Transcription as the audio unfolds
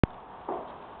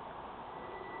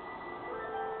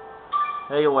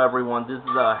Heyo everyone, this is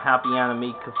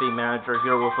HappyAnimaidCafeManager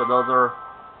here with another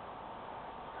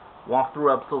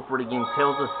walkthrough episode for the game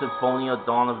Tales of Symphonia,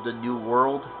 Dawn of the New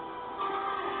World.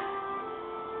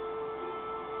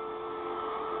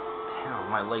 Damn,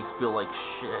 my legs feel like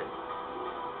shit.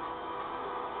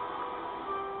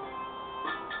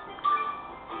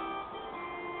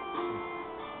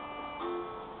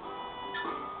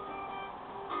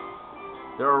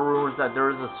 There are rumors that there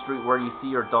is a street where you see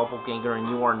your doppelganger and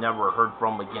you are never heard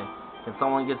from again. Can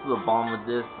someone get to the bottom of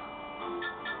this?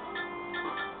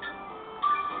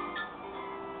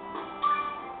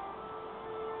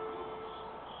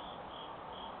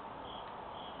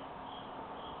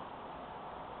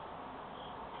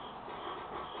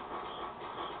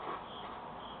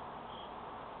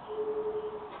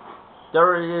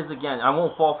 There it is again. I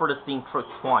won't fall for the same trick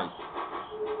twice.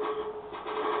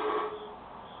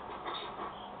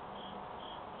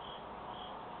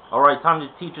 Alright, time to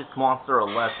teach this monster a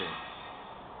lesson.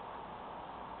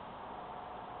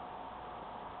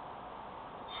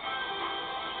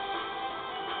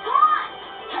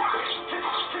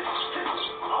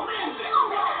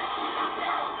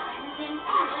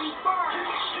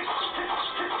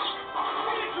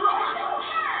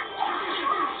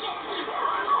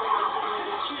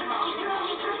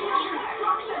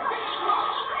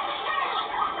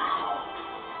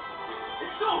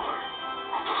 It's over!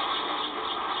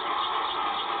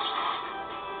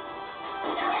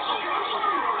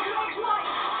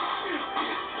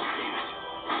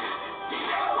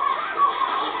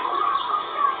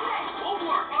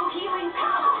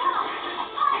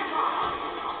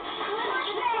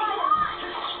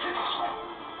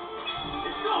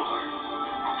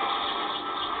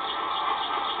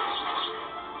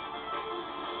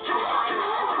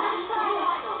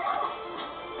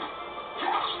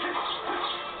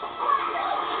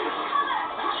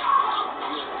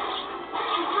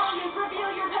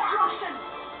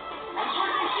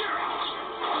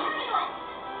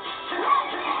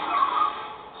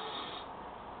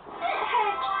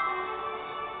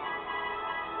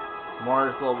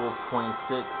 Mars level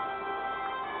 26.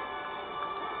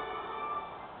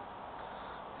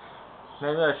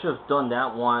 Maybe I should have done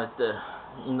that one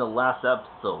in the last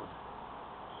episode.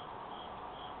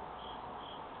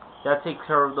 That takes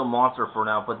care of the monster for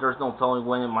now, but there's no telling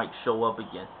when it might show up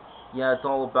again. Yeah, it's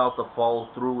all about the follow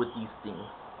through with these things.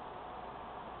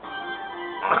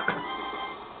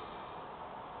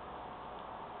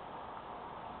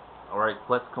 Alright,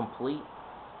 quest complete.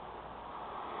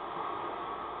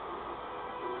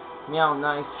 Meow,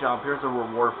 nice job. Here's a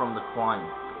reward from the climb.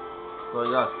 So I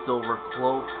got a silver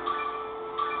cloak.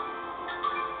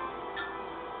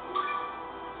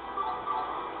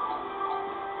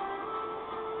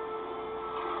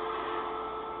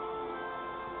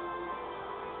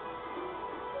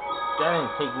 That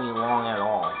didn't take me long at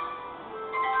all.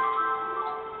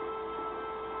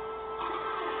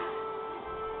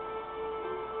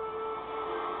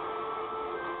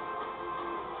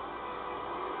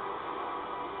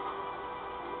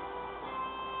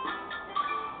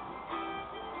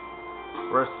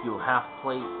 Rescue half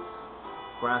plates,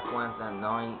 grasslands at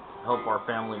night, help our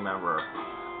family member.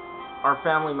 Our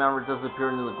family member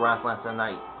disappeared into the grasslands at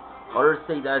night. Others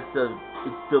say that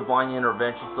it's divine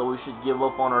intervention, so we should give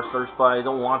up on our search, but I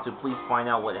don't want to. Please find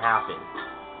out what happened.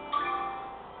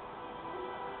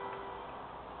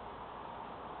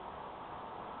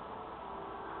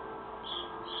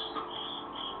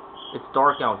 It's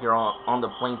dark out here on the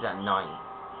plains at night.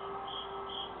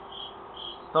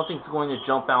 Something's going to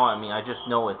jump out at me, I just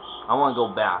know it. I want to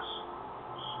go back.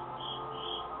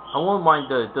 I wouldn't mind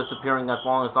disappearing as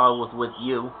long as I was with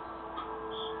you.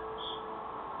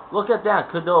 Look at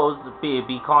that, could those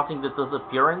be causing the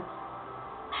disappearance?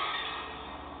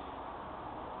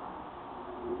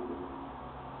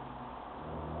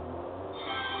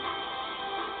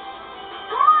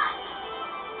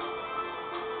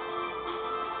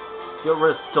 Get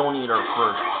rid of Stone Eater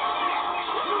first.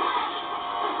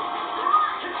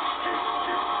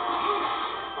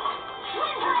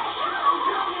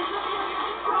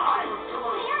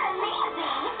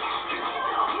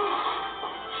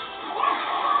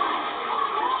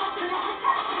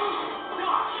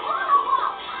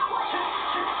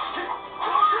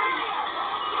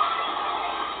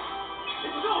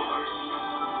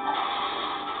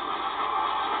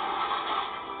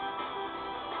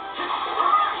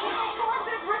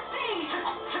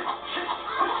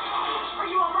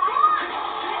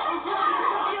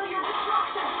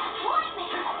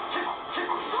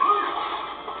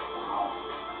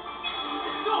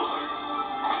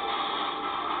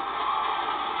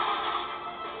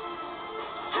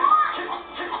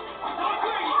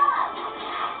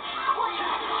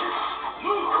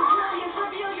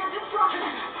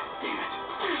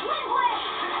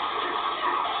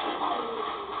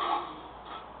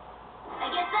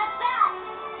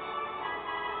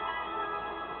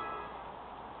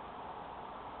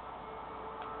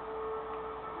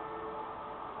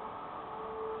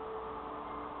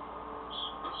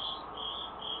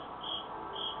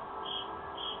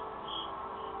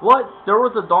 What? There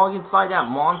was a dog inside that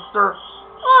monster?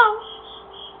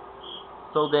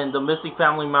 So then the missing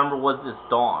family member was this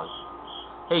dog.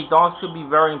 Hey, dogs could be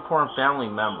very important family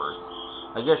members.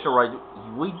 I guess you're right.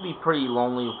 We'd be pretty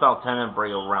lonely without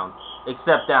Tenenbaum around.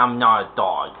 Except that I'm not a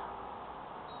dog.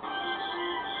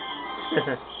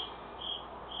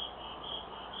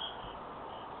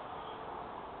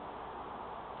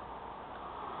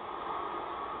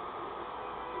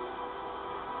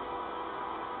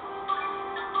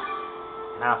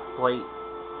 Half plate.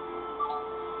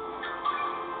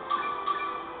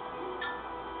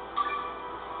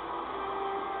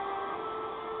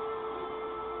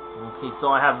 Okay, so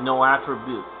I have no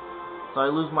attribute. So I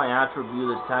lose my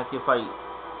attribute attack if I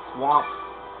swap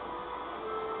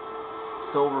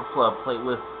silver plate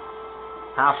with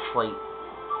half plate.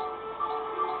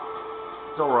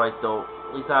 It's alright though.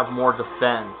 At least I have more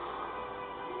defense.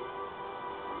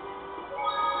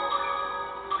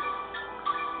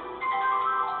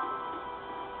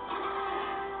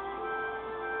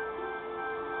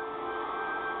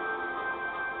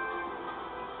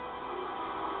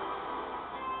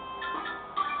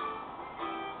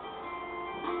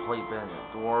 Plate bandit.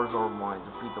 Dwarves or mine.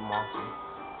 Defeat the monster.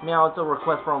 Meow, it's a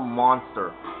request from a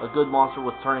monster. A good monster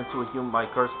was turned into a human by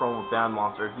a curse from a bad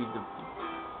monster. If you defeat,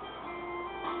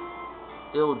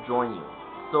 it'll join you.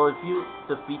 So if you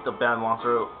defeat the bad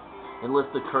monster and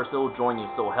lift the curse, it'll join you.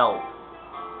 So help.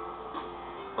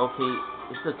 Okay,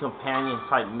 it's a companion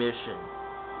type mission.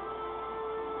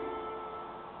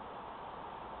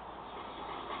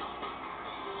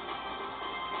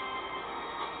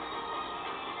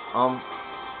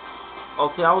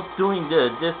 Okay, I was doing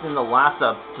this in the last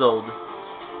episode,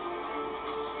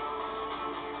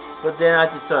 but then I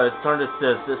decided to turn the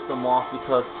system off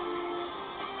because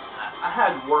I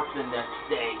had work the next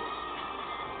day.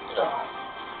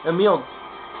 Emil,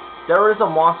 there is a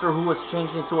monster who was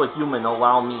changed into a human.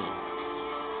 Allow me.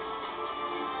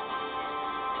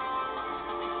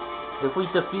 If we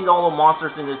defeat all the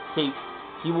monsters in this cave,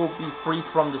 he will be free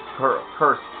from this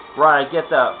curse. Right, I get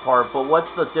that part, but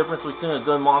what's the difference between a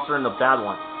good monster and a bad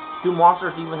one? Do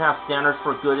monsters even have standards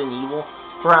for good and evil?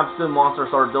 Perhaps good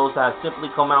monsters are those that simply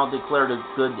come out and declare the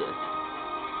goodness.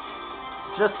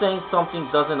 Just saying something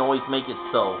doesn't always make it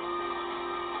so.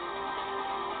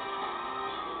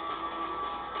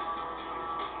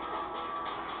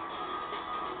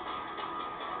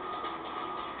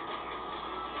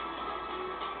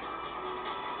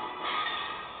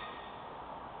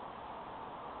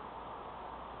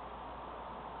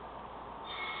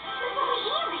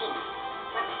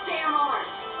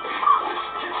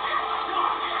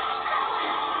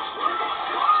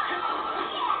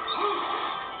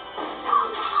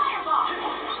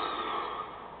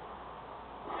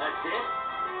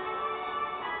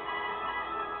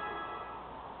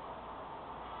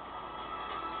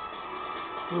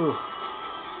 Ooh.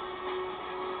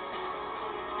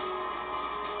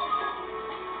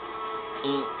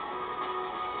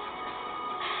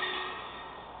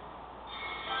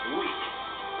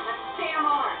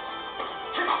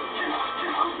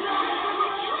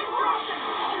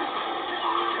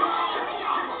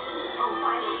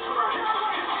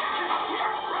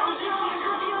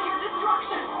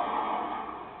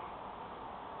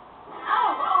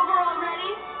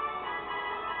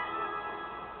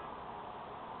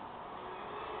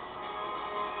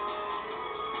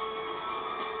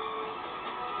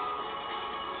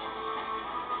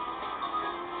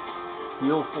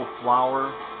 Beautiful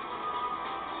flower.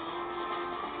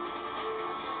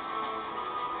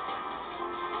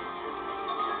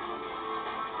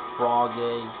 Frog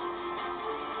egg.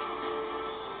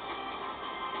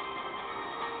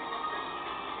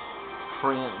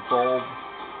 Treant bulb.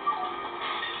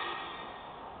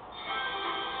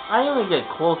 I didn't even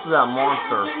get close to that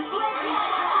monster.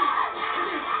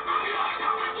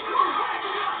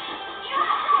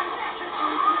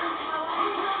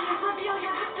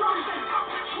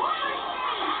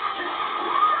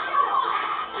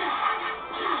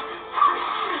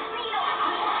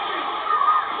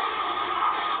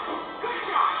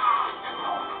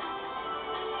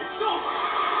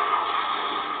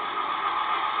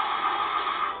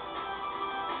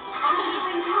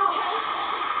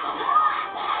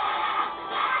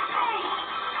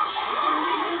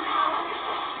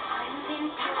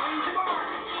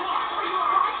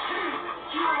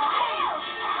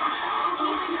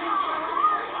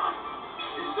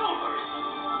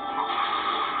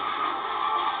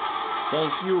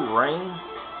 Thank you, Rain.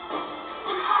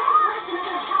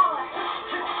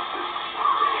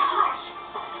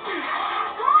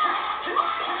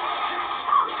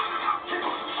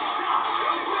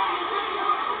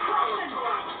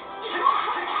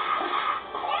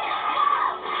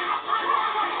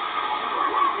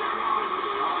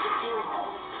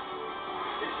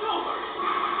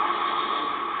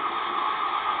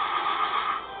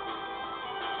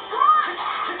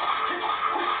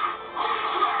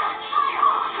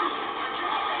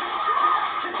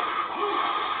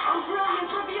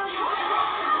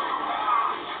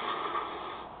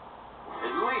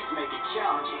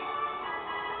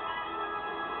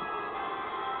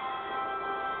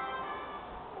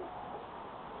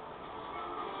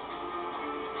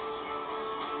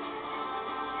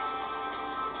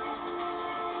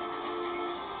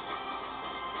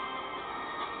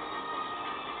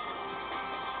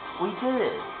 We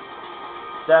did.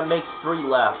 That makes 3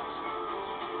 left.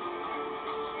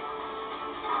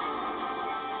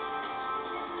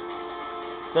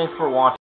 Thanks for watching.